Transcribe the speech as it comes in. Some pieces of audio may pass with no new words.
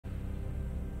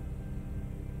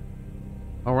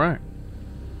Alright.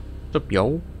 What's up,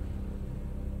 yo?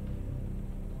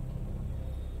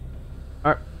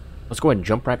 Alright. Let's go ahead and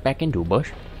jump right back into it,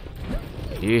 bush.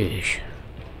 Yeesh.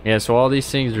 Yeah, so all these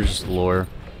things are just lore,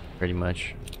 pretty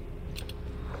much.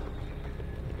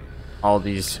 All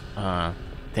these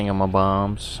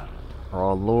thingamabombs are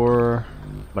all lore,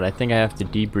 but I think I have to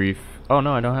debrief. Oh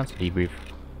no, I don't have to debrief.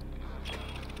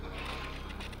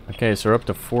 Okay, so we're up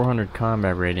to 400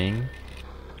 combat rating.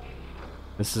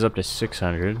 This is up to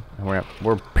 600, and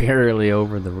we're barely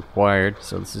over the required,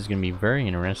 so this is gonna be very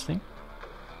interesting.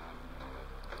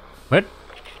 But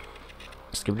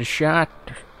let's give it a shot.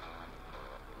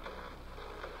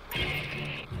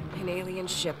 An alien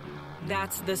ship.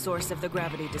 That's the source of the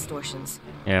gravity distortions.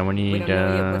 Yeah, we We need don't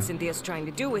know yet what Cynthia's trying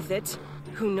to do with it.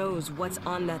 Who knows what's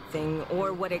on that thing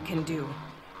or what it can do.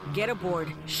 Get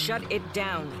aboard, shut it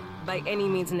down, by any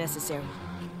means necessary.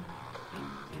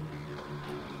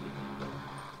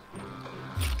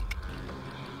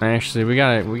 actually we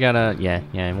gotta yeah,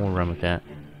 we'll run with that.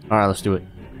 Alright, let's do it.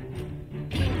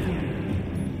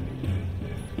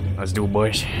 Let's do it,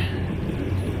 boys.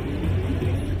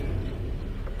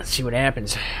 Let's see what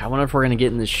happens. I wonder if we're gonna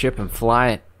get in this ship and fly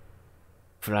it.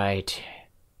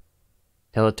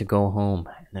 Tell it to go home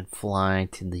and then fly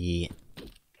to the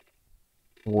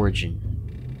origin.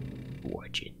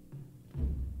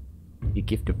 The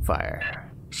gift of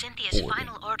fire. Cynthia's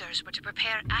final orders were to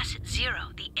prepare Asset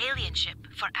Zero, the alien ship,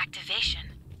 for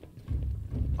activation.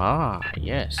 Ah,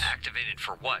 yes. Activated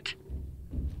for what?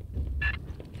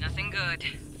 Nothing good.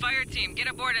 Fireteam, get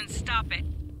aboard and stop it.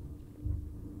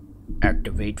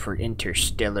 Activate for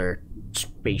interstellar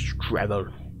space travel.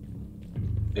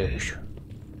 Yes.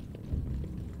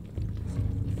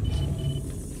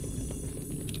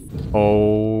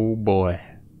 Oh boy.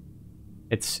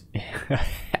 It's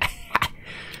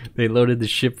they loaded the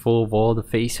ship full of all the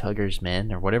face huggers,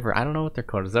 man, or whatever. I don't know what they're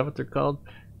called. Is that what they're called?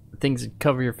 The things that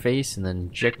cover your face and then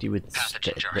inject you with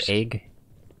the egg.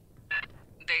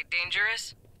 They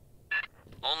dangerous?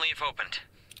 Only if opened.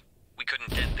 We couldn't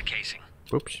dent the casing.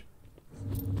 Oops.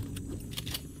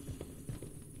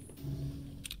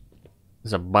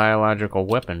 It's a biological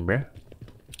weapon, bruh.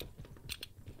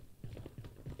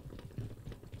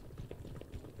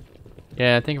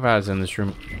 Yeah, I think if I was in this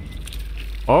room.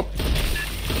 Oh.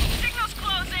 Signal's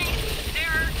closing.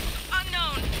 Error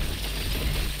unknown.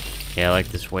 Yeah, I like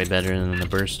this way better than the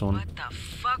burst one. What the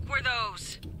fuck were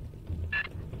those?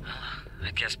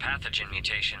 I guess pathogen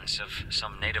mutations of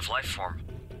some native life form.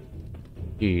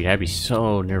 Dude, I'd be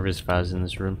so nervous if I was in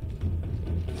this room.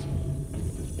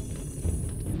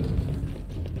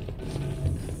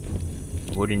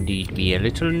 Would indeed be a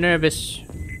little nervous.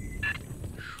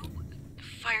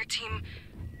 Fireteam,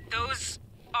 those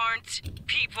aren't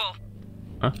people.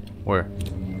 Huh? Where?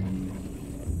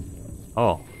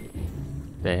 Oh.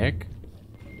 The heck?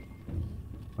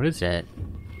 What is that?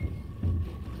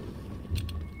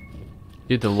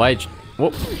 Dude, the light.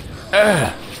 Whoop.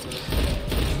 Ah!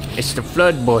 It's the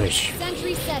flood, boys.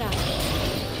 Sentry set up.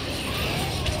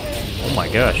 Oh my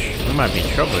gosh. We might be in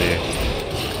trouble here.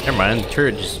 Never mind, the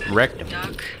turret just wrecked him.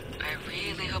 Doc, I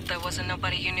really hope that wasn't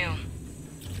nobody you knew.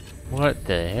 What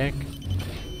the heck?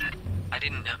 I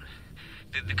didn't know.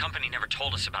 The company never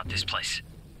told us about this place.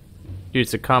 Dude,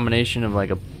 it's a combination of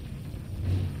like a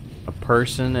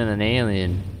person and an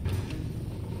alien.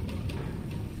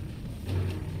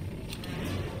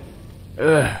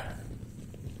 Ugh.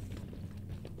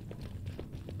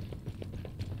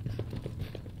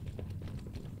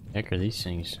 Heck are these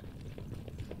things?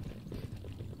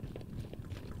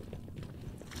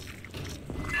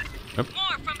 Oh.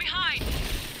 More from behind.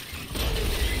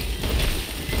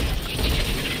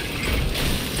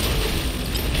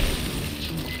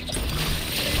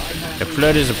 The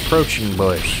flood is approaching,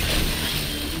 boys.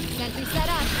 Sentry set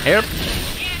up. Yep. Yes,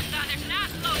 there's an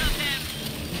ass load of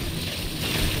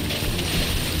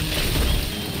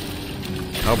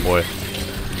them. Oh boy.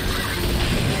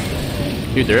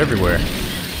 Dude, they're everywhere.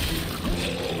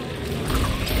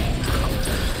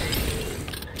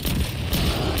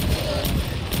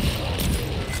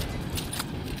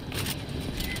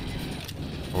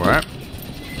 Alright.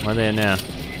 Where are they at now?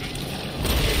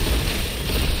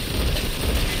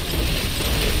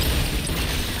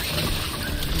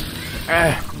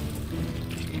 Ah.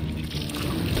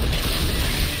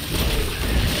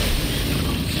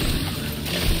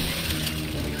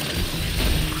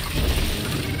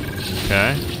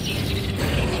 Okay.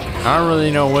 I don't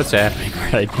really know what's happening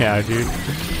right now, dude.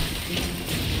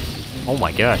 Oh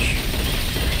my gosh.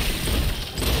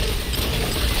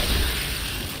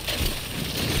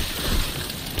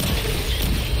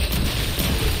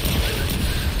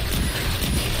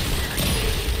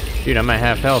 Dude, I'm at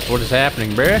half health. What is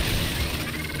happening, bruh?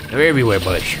 They're everywhere,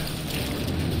 Bush.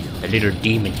 The little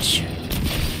demons.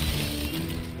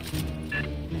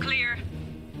 Clear.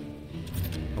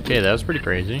 Okay, that was pretty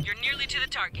crazy. You're nearly to the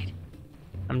target.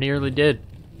 I'm nearly dead.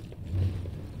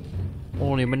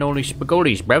 Holy manoli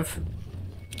spagolis, bruv.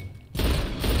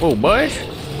 Whoa, Bush.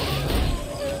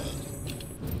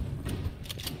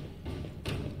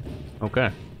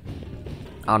 Okay.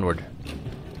 Onward.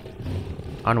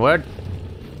 Onward.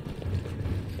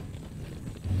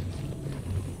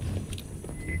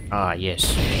 Ah,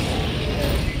 yes.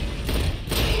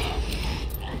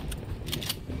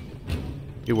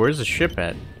 Dude, where's the ship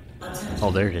at?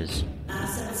 Oh, there it is.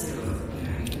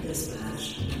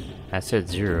 Asset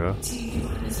 0.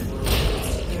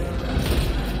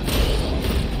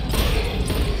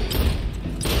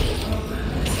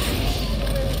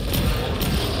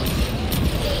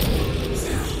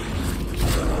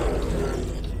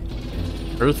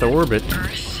 Earth orbit.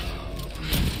 Earth.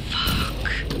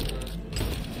 Fuck.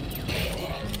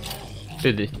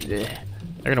 Dude,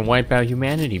 they're gonna wipe out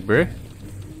humanity, bruh.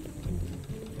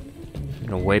 They're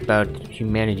gonna wipe out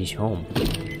humanity's home.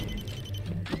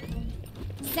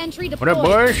 Sentry deployed. What up,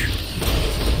 Bush?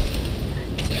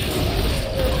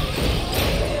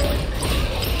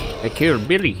 I killed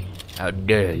Billy. How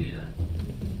dare you?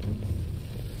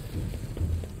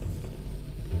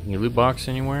 Any loot box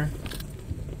anywhere?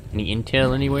 Any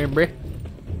intel anywhere, bruh?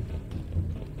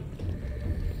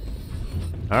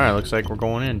 Alright, looks like we're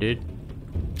going in, dude.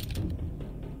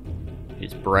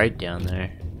 It's bright down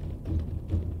there.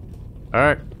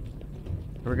 Alright.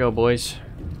 Here we go, boys.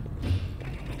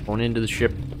 Going into the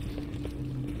ship.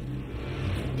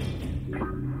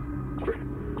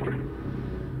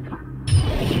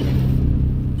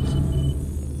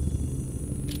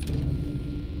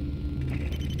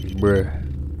 Bruh.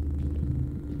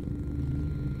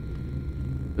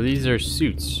 So these are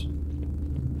suits.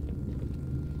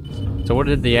 So what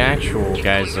did the actual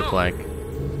guys look like?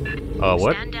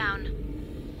 What? Stand down.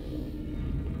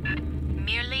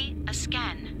 Merely a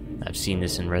scan. I've seen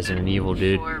this in Resident Evil,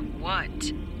 dude. For what?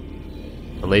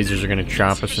 The lasers are gonna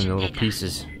chop us into little Data,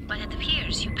 pieces. But it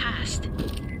appears you passed.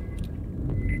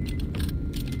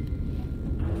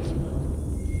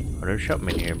 Oh, there's something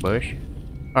in here, Bush.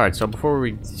 Alright, so before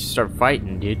we start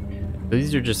fighting, dude,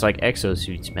 these are just like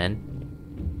exosuits, man.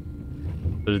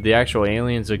 So did the actual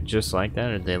aliens look just like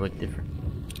that, or did they look different?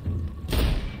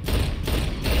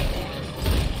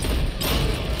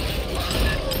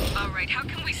 Alright, how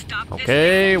can we stop this?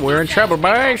 Okay, we're in trouble,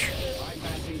 boys.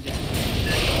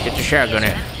 Get your shotgun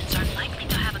in. Remnants are likely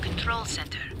to have a control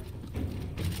center.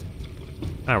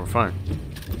 Ah, we're fine.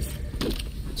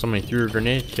 Somebody threw a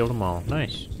grenade, killed them all.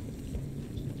 Nice.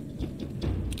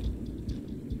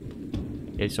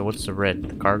 Okay, so what's the red?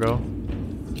 The cargo?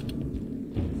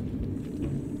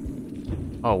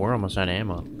 Oh, we're almost out of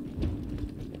ammo.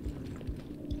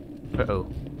 Uh-oh.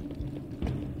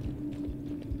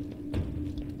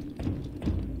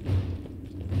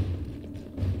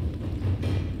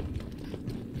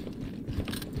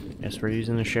 Guess we're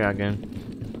using the shotgun.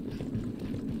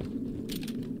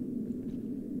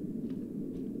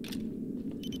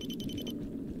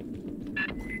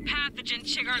 Pathogen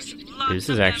chiggers. Lots Dude, this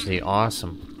of is them. actually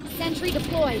awesome. Sentry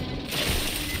deployed.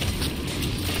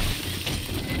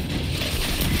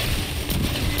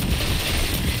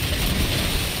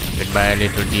 Goodbye,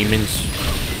 little demons.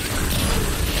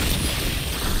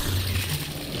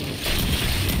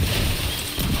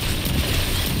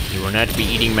 You will not be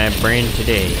eating my brain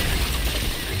today.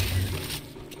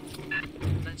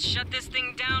 Let's shut this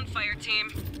thing down,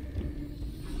 Fireteam.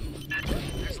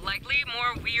 There's likely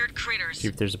more weird critters. See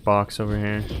if there's a box over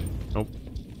here. Nope.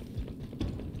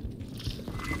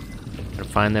 Gotta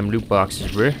find them loot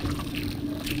boxes, bruh.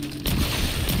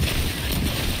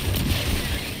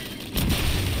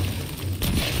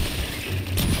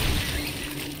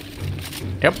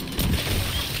 Yep.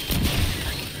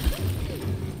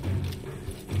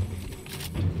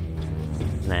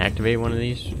 Can I activate one of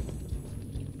these?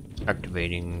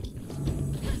 Activating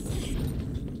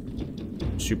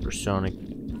supersonic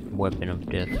weapon of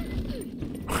death.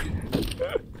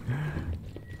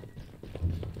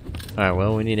 Alright,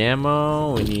 well, we need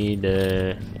ammo, we need,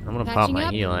 I'm gonna pop Patching my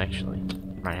up. heal, actually.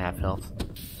 My half health.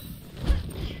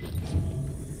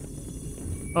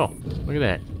 Oh, look at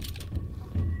that.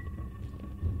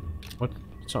 What's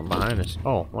something behind us?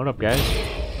 Oh, what up, guys?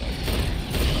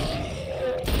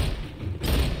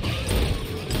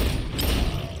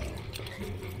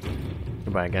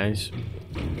 Goodbye, guys.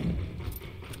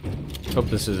 Hope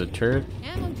this is a turret.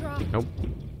 Ammo drop. Nope.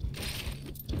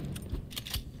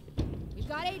 We've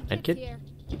got 8 Med kits kit? here.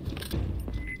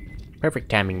 Perfect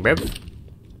timing, bruv.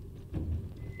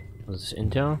 Was this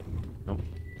intel? Nope.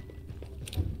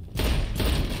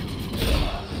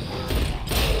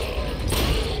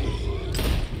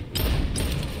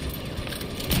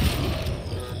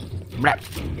 Blah.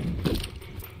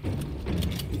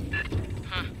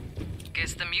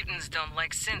 Guess the mutants don't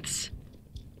like synths.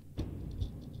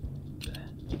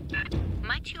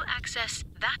 Might you access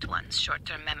that one's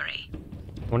short-term memory?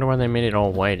 Wonder why they made it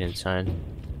all white inside.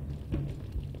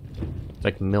 It's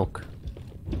like milk.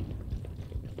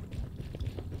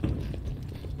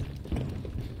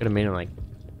 Could have made it like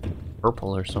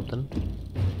purple or something.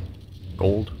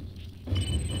 Gold.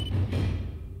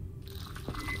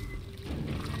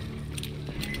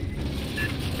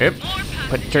 Yep.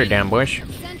 Put the turret down, Bush.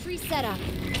 Sentry set up.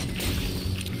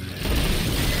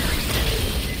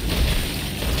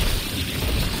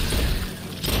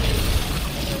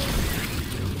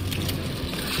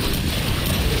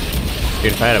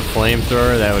 Dude, if I had a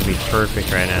flamethrower, that would be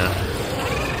perfect right now.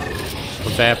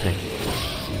 What's happening?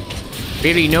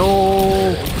 Billy,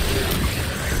 no!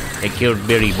 They killed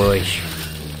Billy, boys.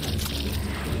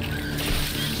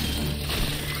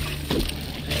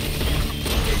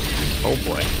 Oh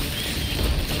boy.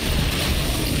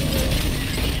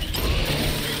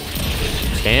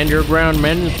 Stand your ground,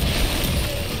 men.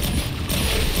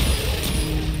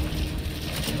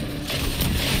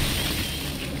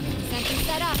 Sentry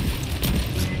set up.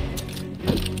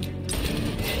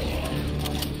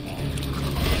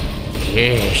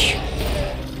 Yes.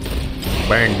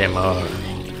 Burn them all.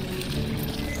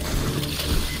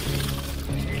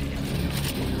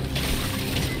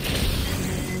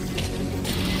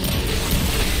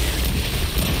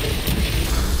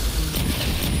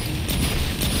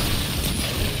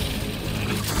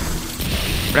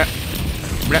 Blep.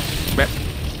 Blep. Blep.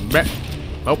 Blep.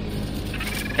 Oh.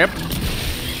 Yep.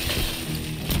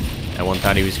 That one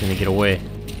thought he was gonna get away.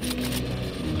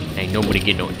 Ain't nobody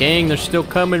getting no. Dang, they're still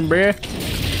coming, bruh.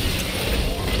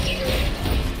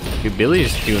 Dude, Billy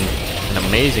is doing an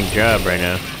amazing job right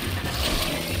now.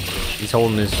 He's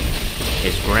holding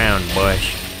his ground,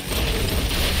 Bush.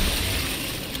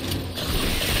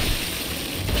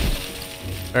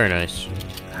 Very nice.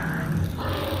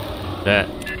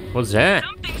 What's that?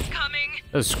 Something's coming.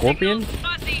 That's a scorpion? Signal's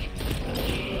fuzzy.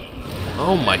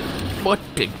 Oh my, what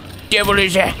the devil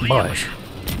is that, Bush?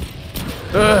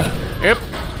 Yep.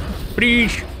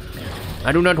 Please.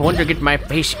 I do not want to get my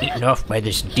face eaten off by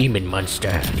this demon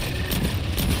monster.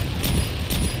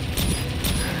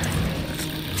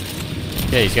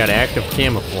 Yeah, he's got active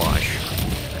camouflage.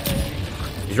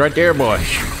 He's right there,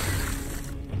 Bush.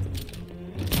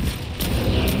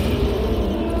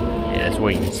 Yeah, that's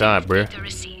what you saw, bruh. Data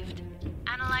received.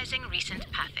 Analyzing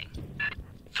recent pathing.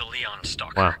 The Leon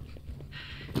Stalker. Wow.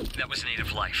 That was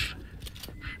native life.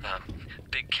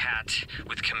 Big cat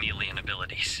with chameleon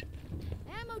abilities.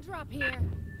 Ammo drop here.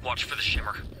 Watch for the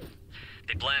shimmer.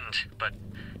 They blend, but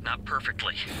not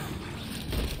perfectly.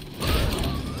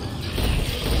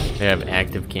 They have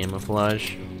active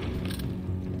camouflage.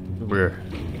 Brr.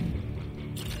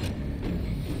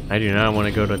 I do not want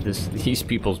to go to these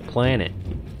people's planet.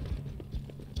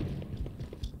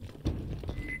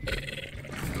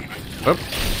 Oop.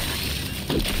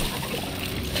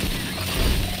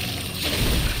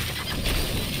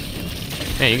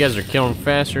 Man, you guys are killing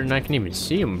faster than I can even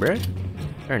see them, bruh.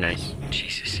 Very nice.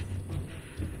 Jesus.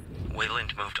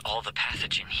 Wayland moved all the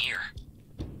pathogen here.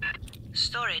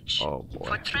 Storage. Oh boy.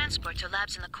 For transport to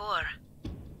labs in the core.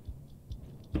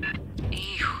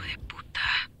 Hijo de puta.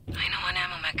 I know an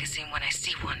ammo magazine when I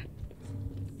see one.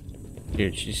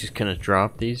 Dude, she's just gonna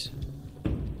drop these.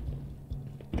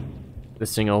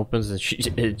 This thing opens and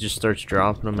it just starts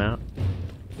dropping them out.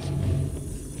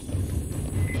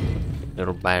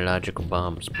 Little biological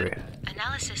bombs, bruh.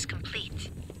 Analysis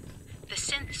complete. The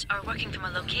synths are working from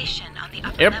a location on the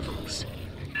upper Yep. levels.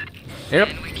 Yep,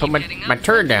 put my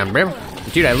turret down, bro.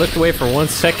 Dude, I looked away for 1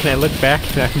 second, I looked back,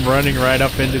 and I'm running right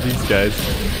up into these guys.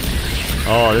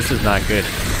 Oh, this is not good.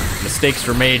 Mistakes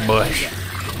were made, Bush.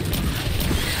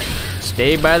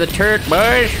 Stay by the turret,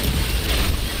 Bush.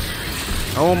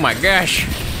 Oh my gosh.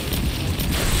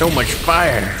 So much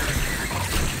fire.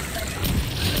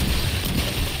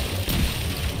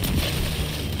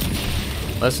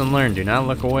 Lesson learned, do not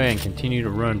look away and continue to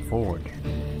run forward.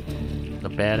 It's a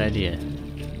bad idea.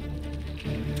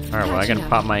 Alright, well I gotta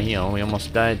pop my heal. We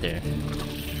almost died there.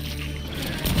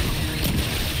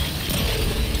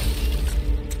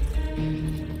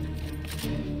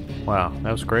 Wow,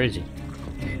 that was crazy.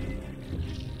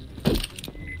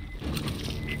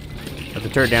 Put the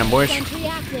turret down, boys. Sentry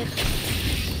active.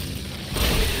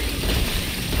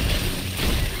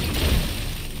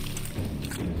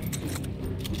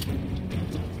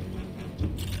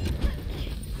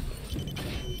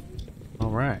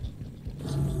 Alright.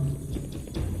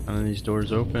 None of these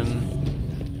doors open.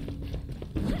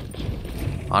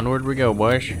 Onward we go,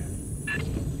 boys.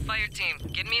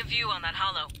 Fireteam, get me a view on that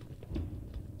hollow.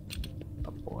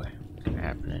 Oh boy, what's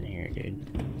happening here, dude?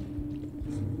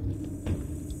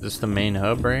 Is this the main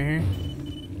hub right here?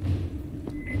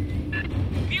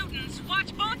 Mutants,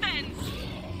 watch both ends!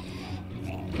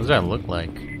 What does that look like?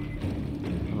 I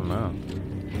don't know.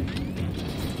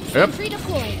 Yep. Sentry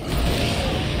deployed.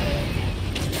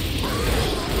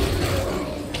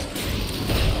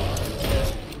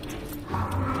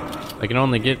 They can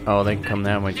only get. Oh, they can come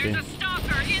that way too. There's a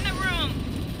stalker in the room!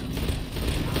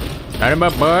 Light him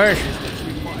up, boys!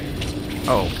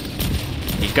 Oh.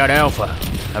 He's got alpha.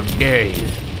 How dare you?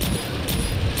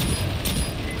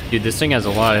 Dude, this thing has a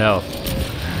lot of health.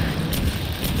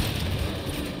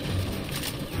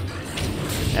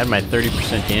 Add my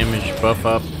 30% damage buff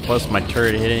up, plus my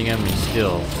turret hitting him, and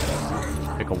still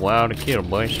take a while to kill,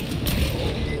 boys.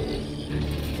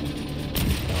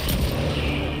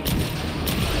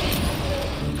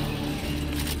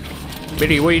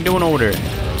 Biddy, what are you doing over there?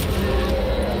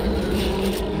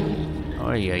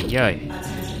 Oh yeah, yeah.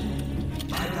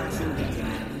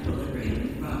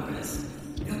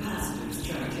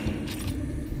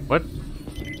 What?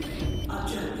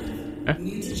 Huh?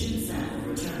 Mutagen sample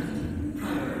returned.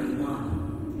 Priority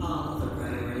 1. All the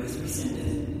priorities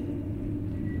rescinded.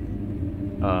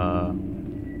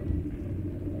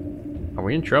 Are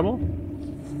we in trouble?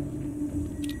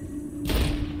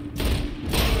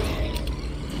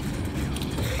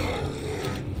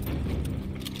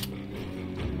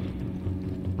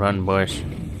 Run, boys.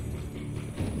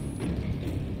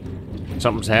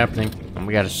 Something's happening, and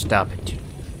we gotta stop it.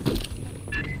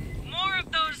 More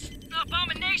of those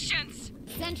abominations!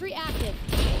 Sentry active.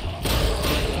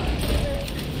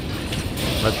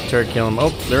 Let the turret kill him.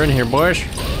 Oh, they're in here, boys.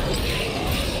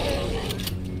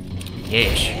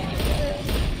 Yes.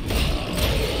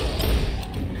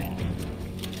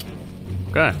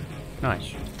 Okay.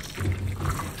 Nice.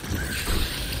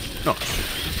 Nice.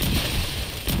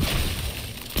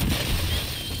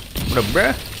 What up,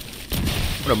 bruh?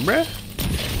 What up, bruh?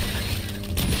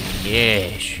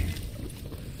 Yes.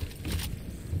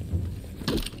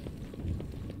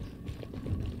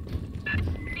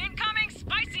 Incoming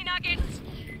spicy nuggets!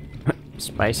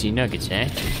 Spicy nuggets, eh?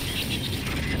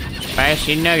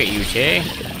 Spicy nugget, you say?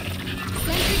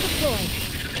 Sentry deployed.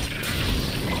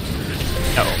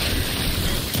 Uh-oh.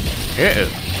 Uh-oh.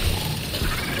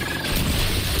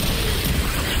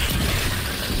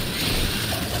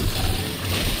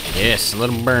 Yes, let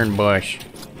him burn, Bush.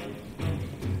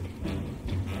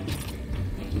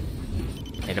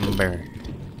 Let him burn.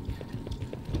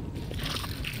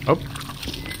 Oh.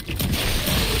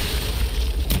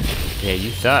 Yeah, you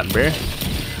thought, bruh.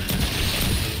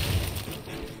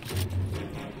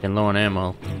 Getting low on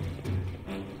ammo.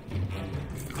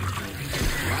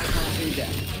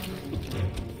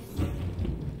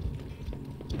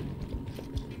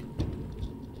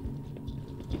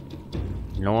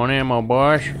 Low on ammo,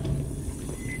 boys.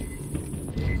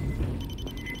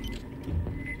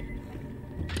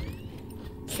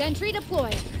 Sentry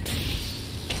deployed.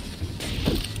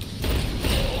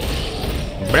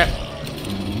 Bruh.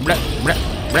 Bruh, bruh,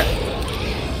 bruh.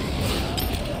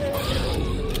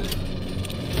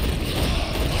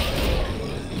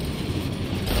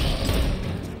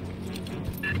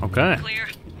 Okay. Clear.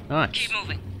 Nice. Keep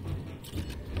moving.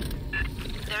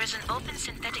 There is an open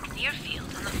synthetic near field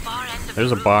on the far end of There's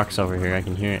the a room. box over here. I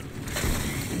can hear it.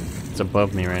 It's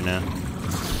above me right now.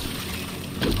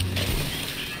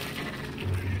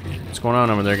 What's going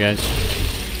on over there, guys?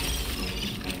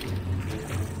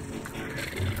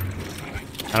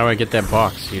 How do I get that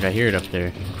box, dude? I hear it up there.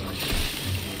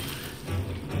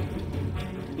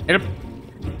 Hit him.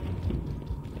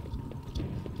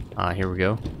 Ah, here we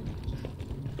go.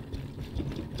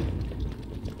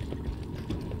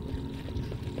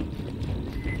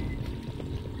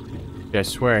 Dude, I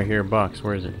swear I hear a box.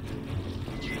 Where is it?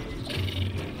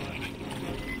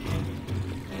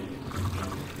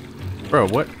 Bro,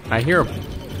 what? I hear a...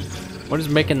 What is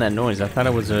making that noise? I thought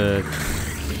it was a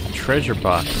treasure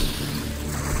box.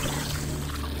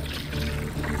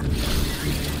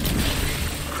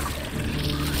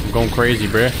 I'm going crazy,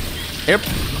 bruh. Yep.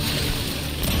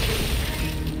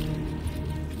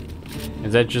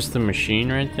 Is that just the machine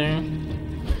right there?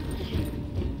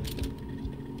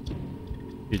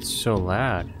 It's so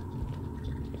loud.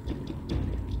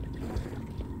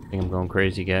 I think I'm going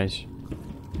crazy, guys.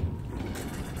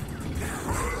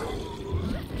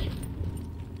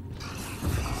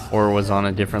 Or it was on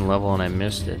a different level and I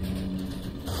missed it.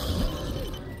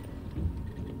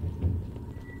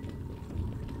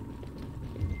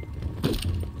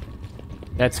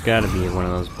 That's gotta be one of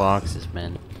those boxes,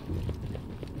 man.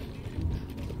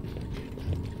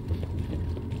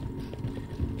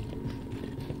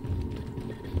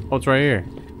 Oh, it's right here.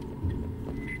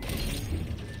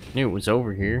 Knew it was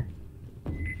over here.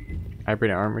 Hybrid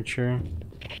armature.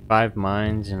 5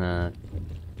 mines and a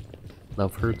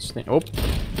love hurts thing. Oh!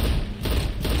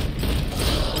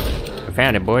 I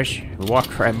found it, boys. We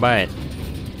walked right by it.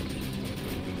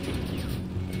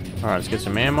 Alright, let's get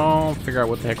some ammo. Figure out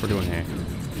what the heck we're doing here.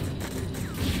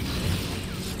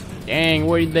 Dang,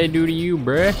 what did they do to you,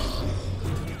 bruh?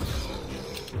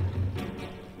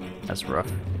 That's rough.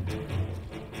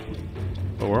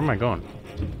 But where am I going?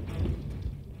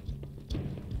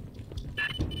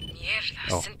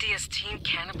 Mierda, Cynthia's team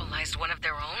cannibalized one of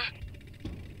their own?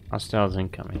 Hostiles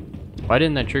incoming. Why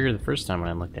didn't that trigger the first time when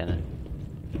I looked at it?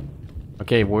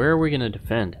 Okay, where are we gonna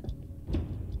defend?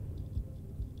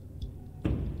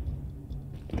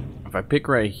 If I pick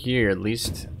right here, at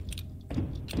least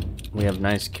we have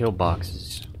nice kill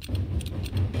boxes.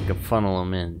 We can funnel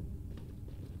them in.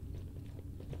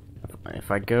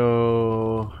 If I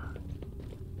go...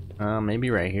 maybe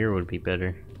right here would be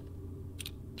better.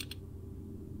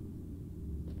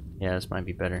 Yeah, this might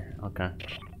be better. Okay.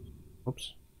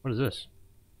 Oops. What is this?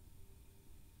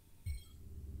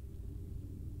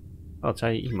 Oh, it's how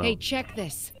you emote. Hey, check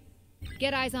this.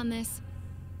 Get eyes on this.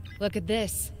 Look at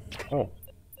this. Oh.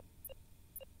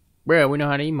 Bro, we know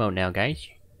how to emote now, guys.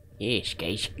 Yes,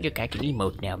 guys. Look, I can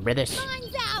emote now, brothers.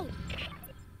 Mines out!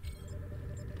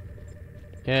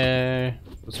 Okay.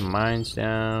 Put some mines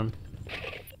down.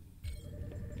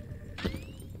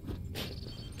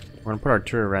 We're gonna put our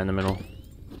turret right in the middle.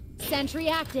 Sentry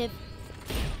active.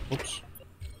 Oops.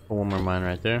 Put one more mine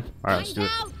right there. Alright, let's do it.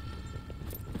 Out!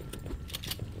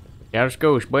 Yeah, let's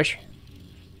go, Bush.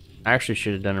 I actually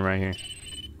should have done it right here.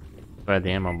 If I had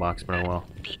the ammo box, but oh well.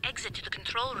 The exit to the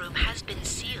control room has been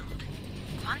sealed.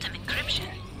 Quantum encryption.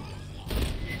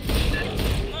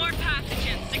 More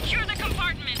pathogens. Secure the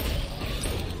compartment.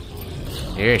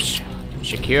 Yes.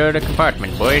 Secure the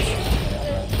compartment, boys.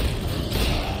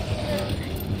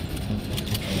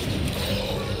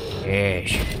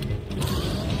 Yes.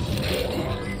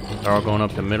 They're all going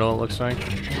up the middle, it looks like.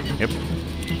 Yep.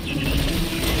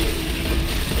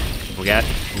 We got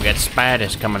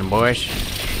spiders coming, boys.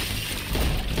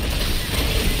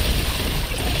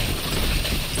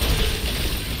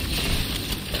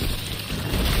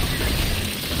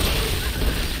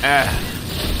 Ah.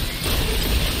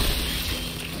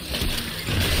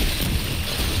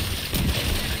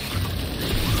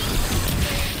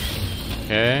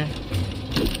 Okay.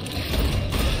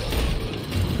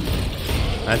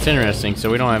 That's interesting. So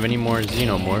we don't have any more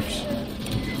xenomorphs.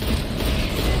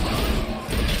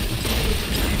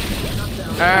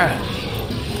 Ah!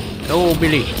 Oh,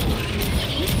 Billy.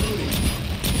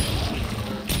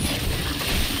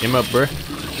 Get him up, bruh.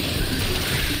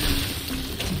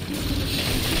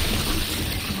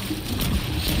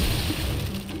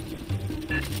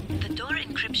 The door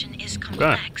encryption is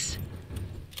complex.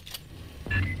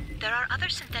 There are other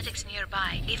synthetics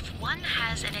nearby. If one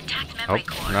has an intact memory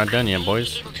core, we're not done yet, I may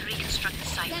boys. be able to reconstruct the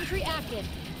cipher. Sentry active.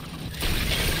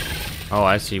 Oh,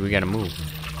 I see. We gotta move.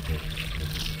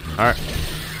 Alright.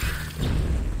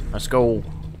 Let's go.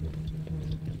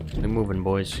 We're moving,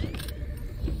 boys.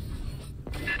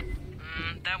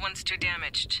 That one's too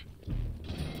damaged.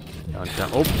 Dun,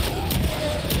 dun. Oh!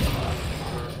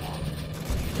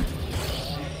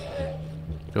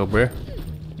 Go, bruh.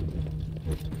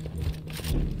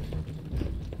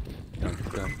 Dun,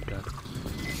 dun, dun.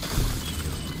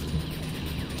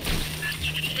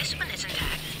 This one is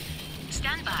intact.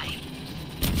 Stand by.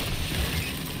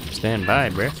 Stand by,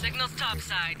 bruh. Signal's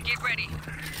topside. Get ready.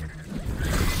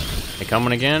 They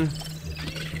coming again?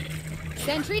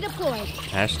 Sentry deployed.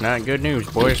 That's not good news,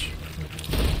 boys.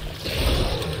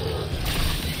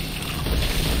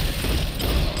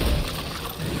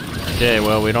 Okay,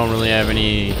 well, we don't really have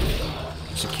any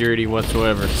security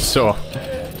whatsoever, so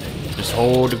just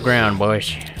hold the ground,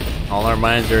 boys. All our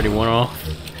mines already went off.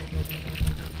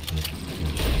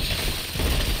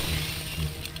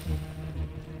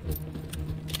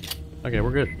 Okay,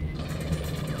 we're good.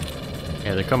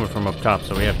 Yeah, they're coming from up top,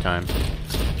 so we have time.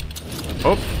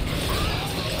 Oh!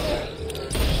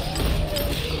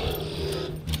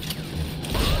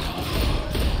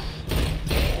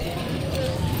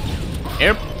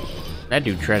 Yep. That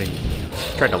dude tried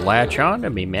to latch on to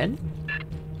me, man.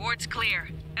 Board's clear.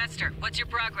 Esther, what's your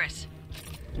progress?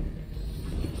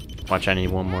 Watch, I need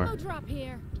one more. Ammo drop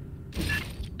here.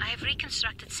 I have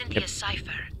reconstructed Cynthia's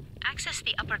cipher. Access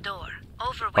the upper door,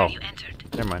 over where you entered.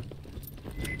 Never mind.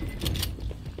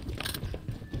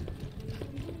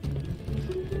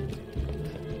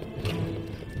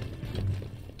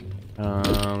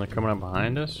 They're coming up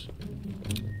behind us.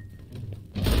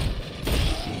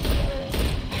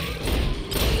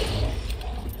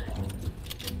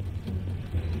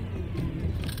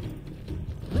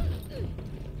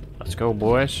 Let's go,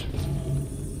 boys.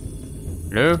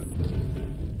 Hello?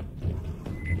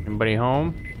 Anybody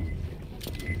home?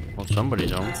 Well,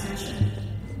 somebody's home. Attention.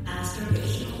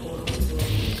 Aspirational orbits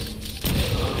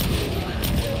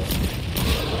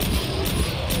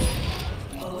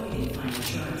awaiting final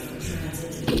charge for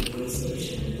transit to Gateway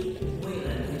Station.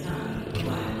 Wayland Katani,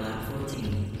 Biolab 14.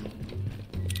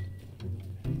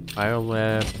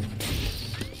 Biolab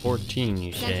 14,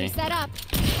 you Sentry say? set up.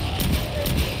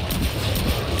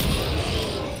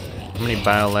 How many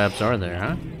biolabs are there,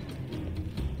 huh?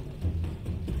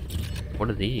 What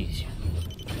are these?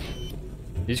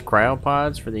 These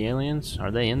cryopods for the aliens?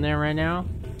 Are they in there right now?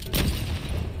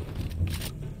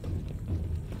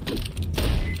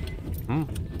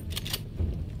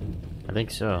 I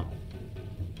think so.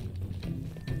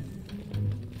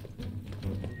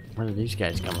 Where are these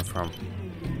guys coming from?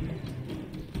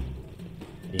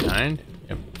 Behind?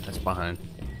 Yep, that's behind.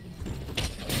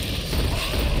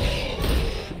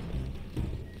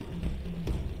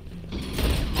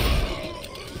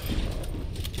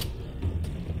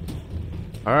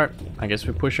 Alright, I guess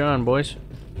we push on, boys.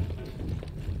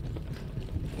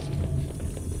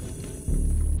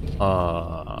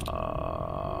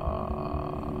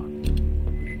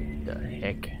 The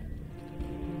heck?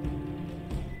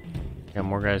 Got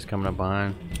more guys coming up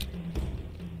behind.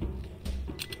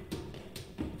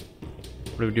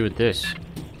 What do we do with this?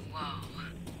 Whoa.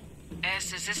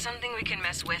 S, is this something we can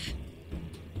mess with?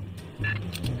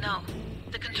 No,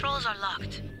 the controls are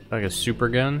locked. Like a super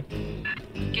gun?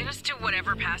 Get us to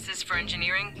whatever passes for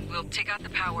engineering. We'll take out the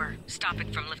power, stop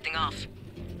it from lifting off.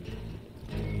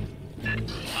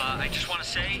 I just want to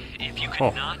say, if you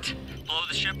could not blow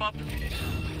the ship up,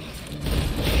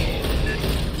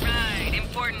 Right,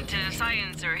 important to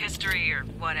science or history or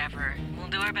whatever. We'll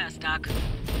do our best, Doc.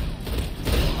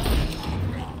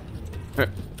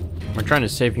 We're trying to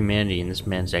save humanity, and this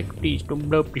man's like, please don't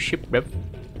blow up the ship, bro.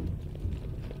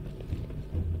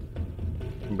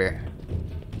 Bear.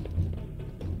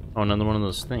 Oh, another one of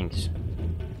those things.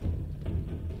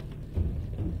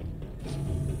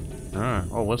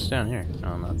 Oh, what's down here?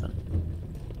 Oh, nothing.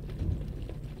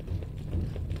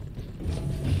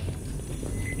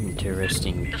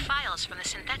 Interesting. The files from the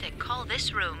synthetic call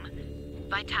this room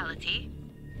Vitality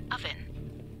Oven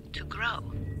to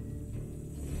grow.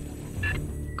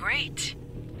 Great.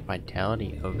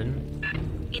 Vitality oven?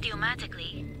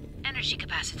 Idiomatically, energy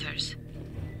capacitors.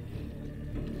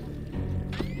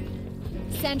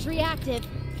 Sentry active.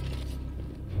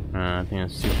 I think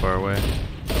that's too far away.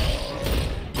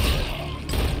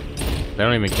 They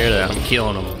don't even care that I'm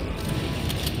killing them.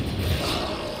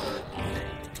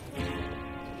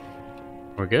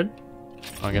 We're good?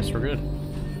 I guess we're good.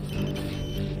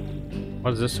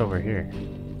 What is this over here?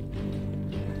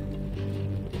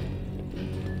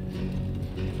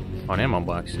 Oh, an ammo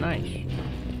box. Nice.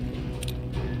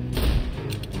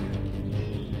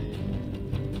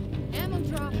 Ammo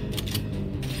drop.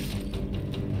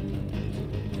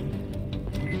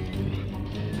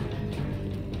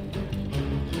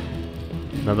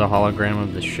 Another hologram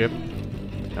of the ship.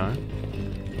 Okay.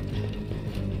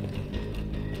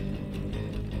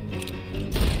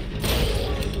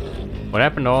 What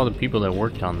happened to all the people that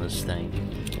worked on this thing?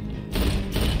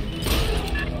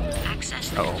 Access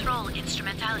the control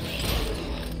instrumentality.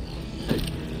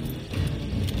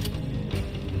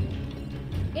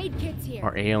 Aid kits here.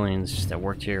 Or aliens that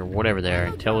worked here, whatever they are,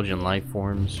 intelligent life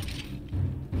forms.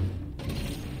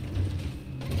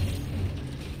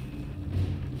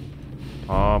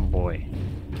 Oh boy.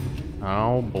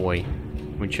 Oh boy.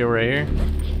 Can we chill right here?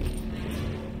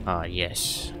 Ah,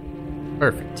 yes.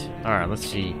 Perfect. Alright, let's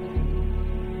see.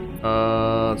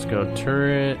 Let's go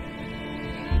turret.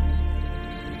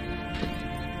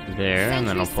 There, and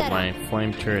then I'll put my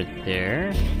flame turret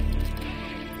there.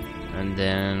 And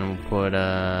then we'll put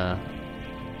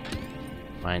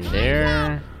mine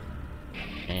there.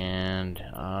 And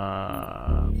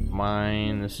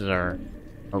mine, this is our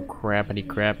oh crappity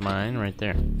crap mine right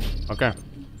there. Okay.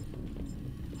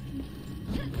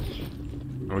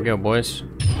 Here we go, boys.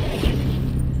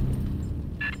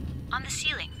 On the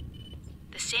ceiling,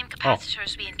 the same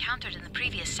capacitors we encountered in the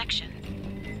previous section.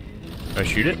 Do I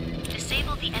shoot it?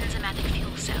 Disable the enzymatic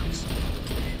fuel cells.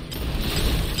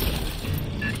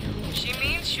 She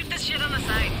means shoot this shit on the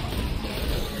side.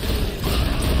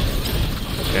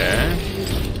 Okay.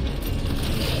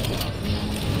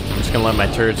 I'm just gonna let my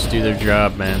turrets do their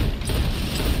job, man.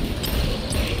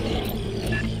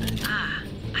 Ah,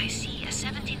 I see a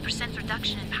 17%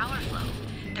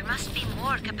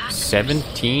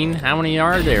 17? How many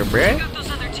are there, bruh? Got those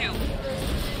other two.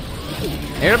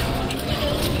 Yep.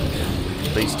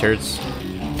 These turrets.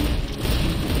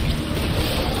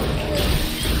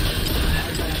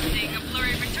 Seeing a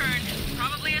blurry return.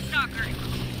 Probably a stalker.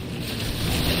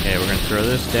 Okay, we're gonna throw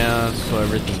this down, slow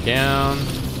everything down.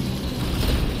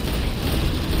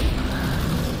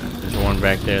 There's one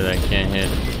back there that I can't hit.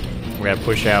 We gotta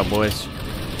push out, boys.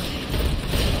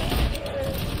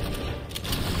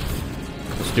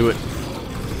 Let's do it.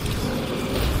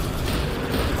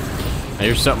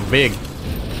 Here's something big.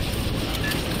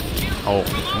 Oh,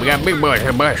 we got big boys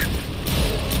here, boys.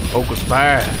 Focus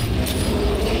fire.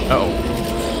 Uh-oh.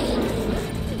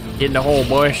 Get in the hole,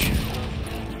 boys.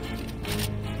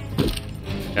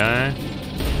 Okay.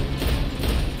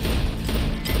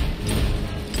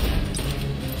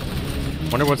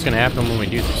 Wonder what's gonna happen when we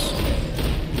do this.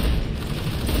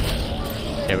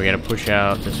 Okay, we gotta push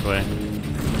out this way.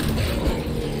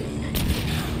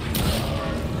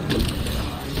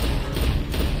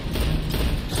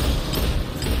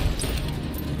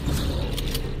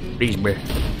 Please, bear.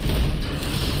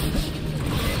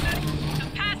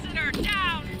 Capacitor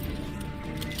down.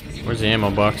 Where's the ammo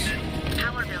box?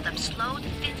 Power buildup slowed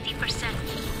 50%.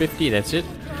 50, that's it?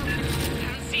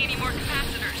 Don't see any more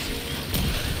capacitors.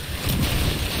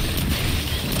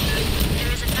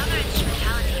 There is another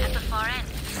instrumentality at the far end.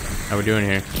 How we doing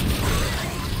here?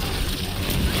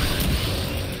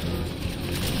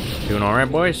 Doing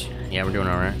alright, boys? Yeah, we're doing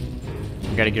alright.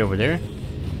 We gotta get over there.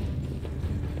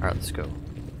 Alright, let's go.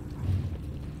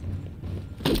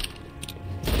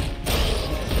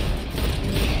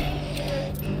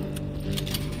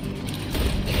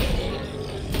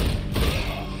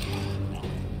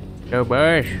 Go,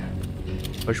 boys.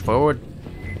 Push forward.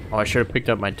 Oh, I should have picked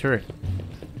up my turret.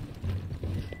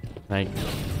 Like,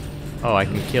 oh, I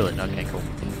can kill it. Okay, cool.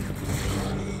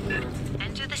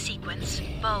 Enter the sequence.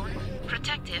 Bone.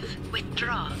 Protective.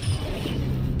 Withdraw.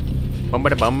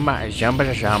 Bum-ba-da-bum-ba,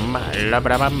 jumba-da-shum,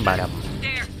 la-ba-da-bum-ba-dum.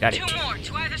 There. Got it. Two more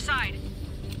to either side.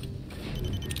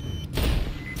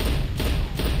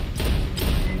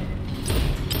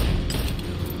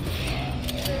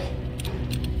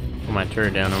 Put my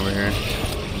turret down over here.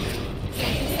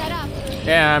 Sensor set up.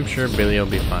 Yeah, I'm sure Billy will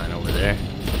be fine over there.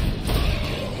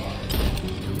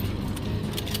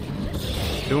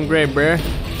 Doing great, bruh.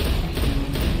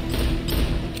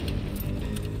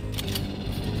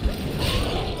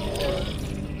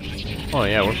 Oh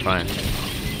yeah, we're fine.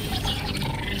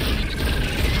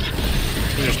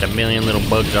 There's just a million little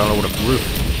bugs all over the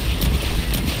roof.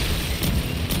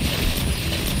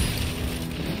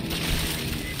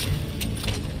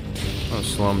 I'll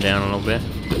slow them down a little bit.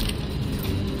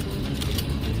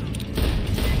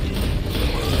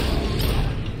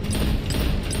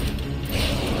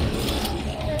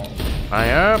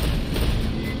 High up.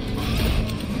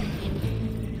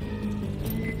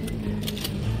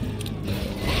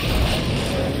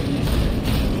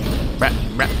 Brap,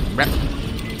 brap, brap.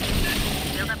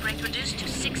 Buildup rate reduced to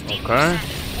 16%. Okay.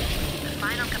 The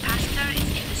final capacitor is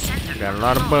in the center. Got a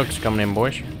lot of bugs coming in,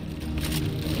 boys.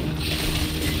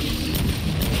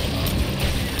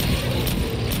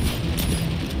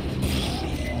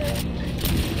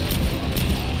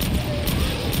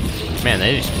 Man,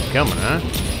 they just keep coming, huh?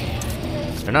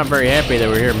 They're not very happy that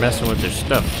we're here messing with their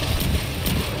stuff.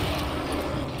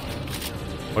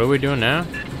 What are we doing now?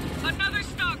 Another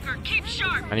stalker. Keep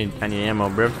sharp. I need ammo,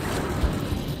 bro.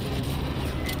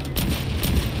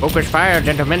 Focus fire,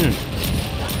 gentlemen.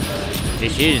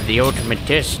 This is the ultimate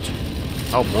test.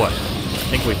 Oh boy, I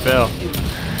think we fell.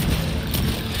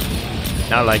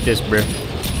 Not like this, bro.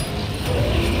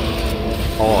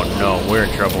 Oh no, we're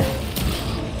in trouble.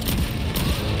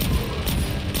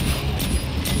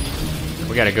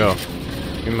 We gotta go.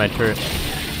 Give me my turret.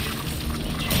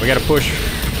 We gotta push.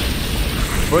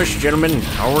 Push, gentlemen,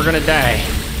 or we're gonna die.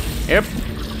 Yep.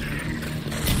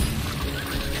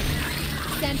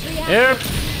 Sentry out. Yep.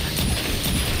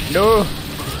 No.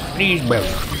 Please, bro.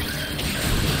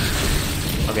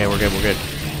 Okay, we're good, we're good.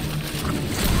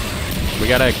 We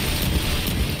gotta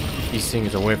keep these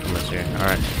things away from us here.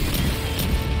 Alright.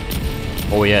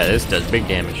 Oh yeah, this does big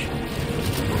damage.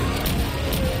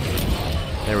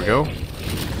 There we go.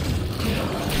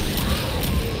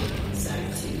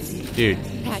 Dude.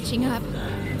 Patching up.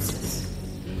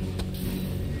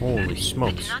 Holy I do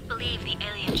smokes. not believe the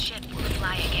alien ship will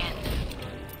fly again.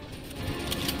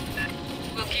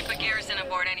 We'll keep a garrison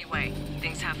aboard anyway.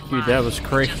 Things have a Dude, that was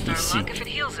crazy. Just our luck if it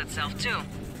heals itself too.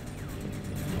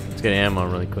 Let's get ammo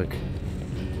really quick.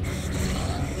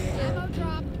 Ammo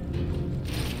drop.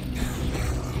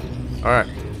 Alright.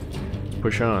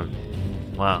 Push on.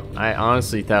 Wow. I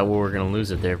honestly thought we were gonna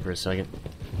lose it there for a second.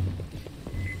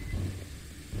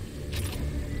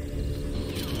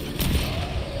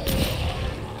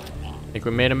 Think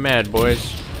we made him mad, boys.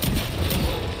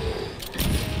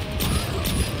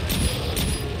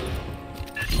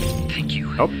 Thank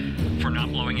you Oh, for not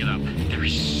blowing it up. There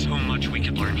is so much we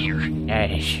could learn here.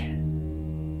 Ash.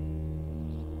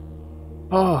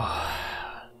 Oh.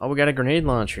 Oh, we got a grenade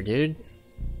launcher, dude.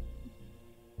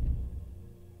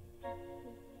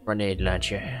 Grenade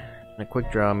launcher. And a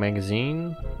quick draw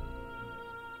magazine.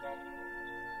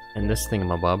 And this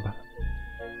thingamabob.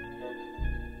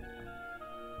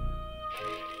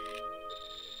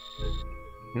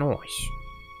 Nice.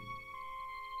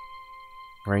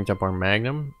 Ranked up our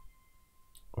Magnum.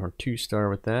 We're 2-star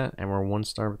with that, and we're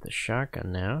 1-star with the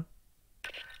shotgun now.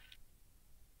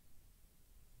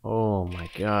 Oh my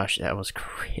gosh, that was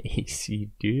crazy,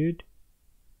 dude.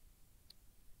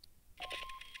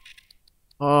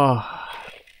 Oh,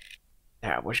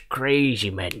 that was crazy,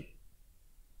 man.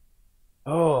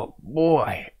 Oh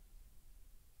boy.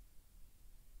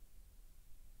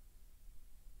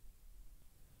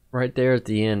 Right there at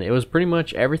the end, it was pretty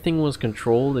much everything was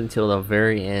controlled until the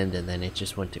very end, and then it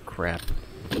just went to crap.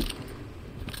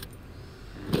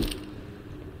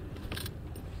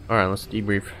 Alright, let's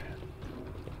debrief.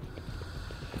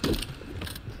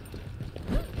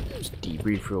 Let's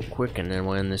debrief real quick and then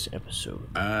we'll end this episode.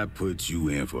 I put you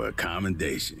in for a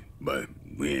commendation, but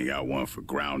we ain't got one for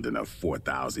grounding a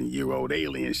 4,000-year-old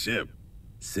alien ship.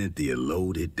 Cynthia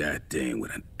loaded that thing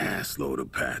with an assload of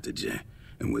pathogen,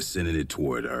 and we're sending it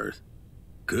toward Earth.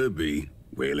 Could be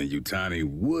Weyland-Yutani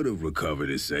would have recovered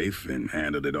it safe and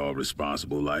handled it all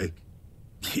responsible like.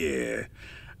 Yeah,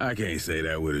 I can't say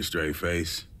that with a straight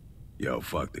face. Yo,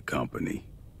 fuck the company.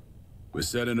 We're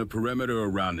setting a perimeter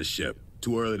around the ship.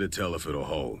 Too early to tell if it'll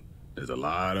hold. There's a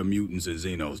lot of mutants and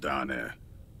Xenos down there.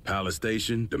 Palace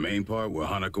Station, the main part where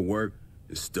Hanukkah worked,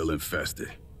 is still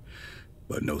infested.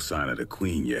 But no sign of the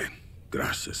Queen yet.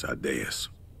 Gracias a Dios.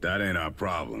 That ain't our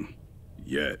problem.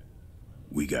 Yet.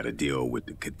 We gotta deal with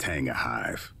the Katanga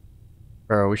hive.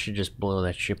 Bro, we should just blow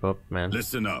that ship up, man.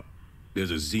 Listen up. There's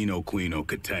a Xeno Queen on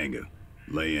Katanga,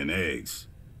 laying eggs.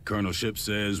 Colonel Ship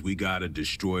says we gotta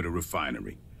destroy the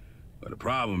refinery. But the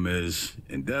problem is,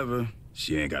 Endeavor,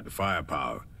 she ain't got the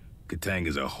firepower.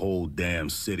 Katanga's a whole damn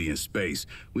city in space.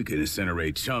 We could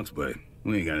incinerate chunks, but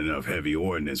we ain't got enough heavy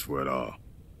ordnance for it all.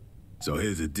 So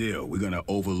here's the deal. We're gonna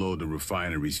overload the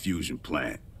refinery's fusion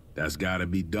plant. That's gotta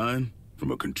be done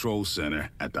from a control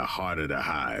center at the heart of the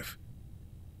hive.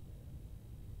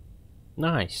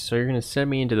 Nice. So you're gonna send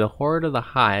me into the heart of the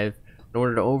hive in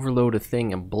order to overload a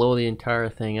thing and blow the entire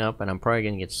thing up, and I'm probably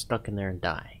gonna get stuck in there and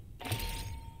die.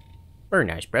 Very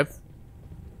nice, bruv.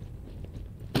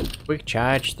 Quick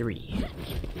charge 3.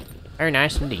 Very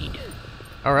nice indeed.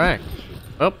 Alright.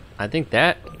 Oh, I think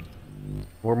that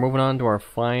we're moving on to our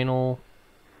final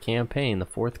campaign, the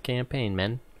 4th campaign,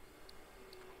 men.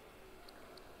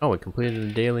 Oh, we completed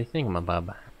the daily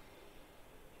thingamabob.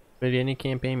 Completed any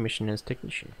campaign mission as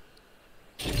technician.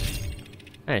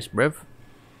 Nice, bruv.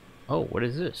 Oh, what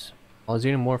is this? All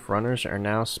xenomorph runners are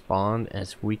now spawned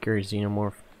as weaker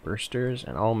xenomorph bursters,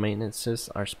 and all maintenances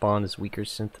are spawned as weaker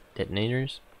synth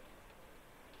detonators.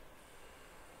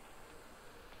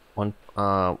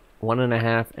 1.5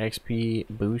 XP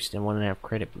boost and 1.5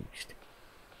 credit boost.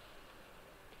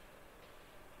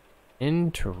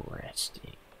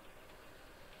 Interesting.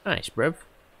 Nice, bruv.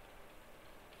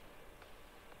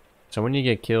 So when you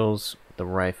get kills with the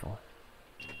rifle.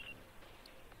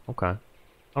 Okay.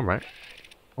 Alright.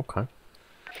 Okay.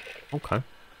 Okay.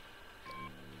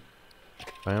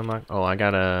 I unlock. Oh, I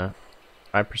got a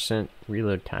 5%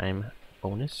 reload time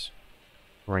bonus.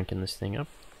 Ranking this thing up.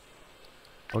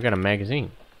 Oh, I got a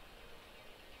magazine.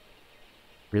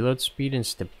 Reload speed and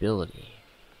stability.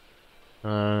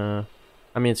 I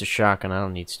mean, it's a shotgun. I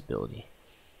don't need stability.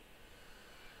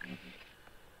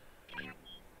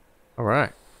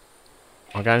 Alright.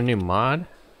 I got a new mod.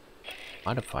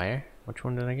 Modifier. Which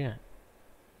one did I get?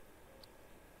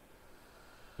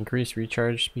 Increase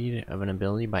recharge speed of an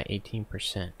ability by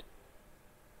 18%.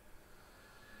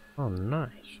 Oh,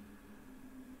 nice.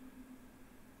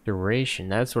 Duration.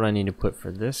 That's what I need to put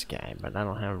for this guy, but I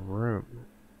don't have room.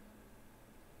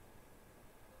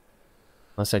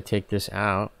 Unless I take this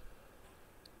out.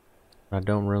 I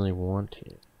don't really want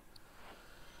to.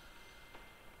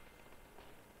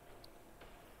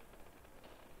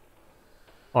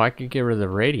 Oh, I could get rid of the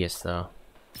radius, though.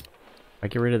 I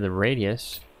get rid of the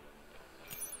radius.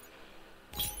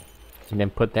 And then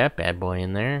put that bad boy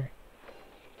in there.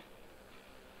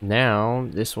 Now,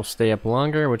 this will stay up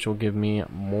longer, which will give me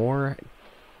more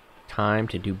time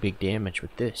to do big damage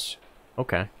with this.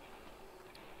 Okay.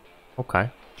 Okay.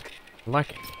 I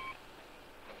like it.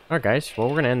 Alright guys, well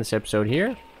we're going to end this episode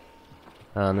here.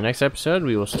 In the next episode,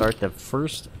 we will start the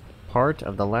first part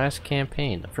of the last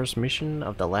campaign, the first mission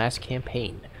of the last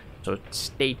campaign. So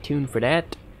stay tuned for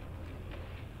that.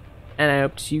 And I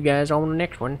hope to see you guys on the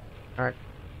next one. Alright.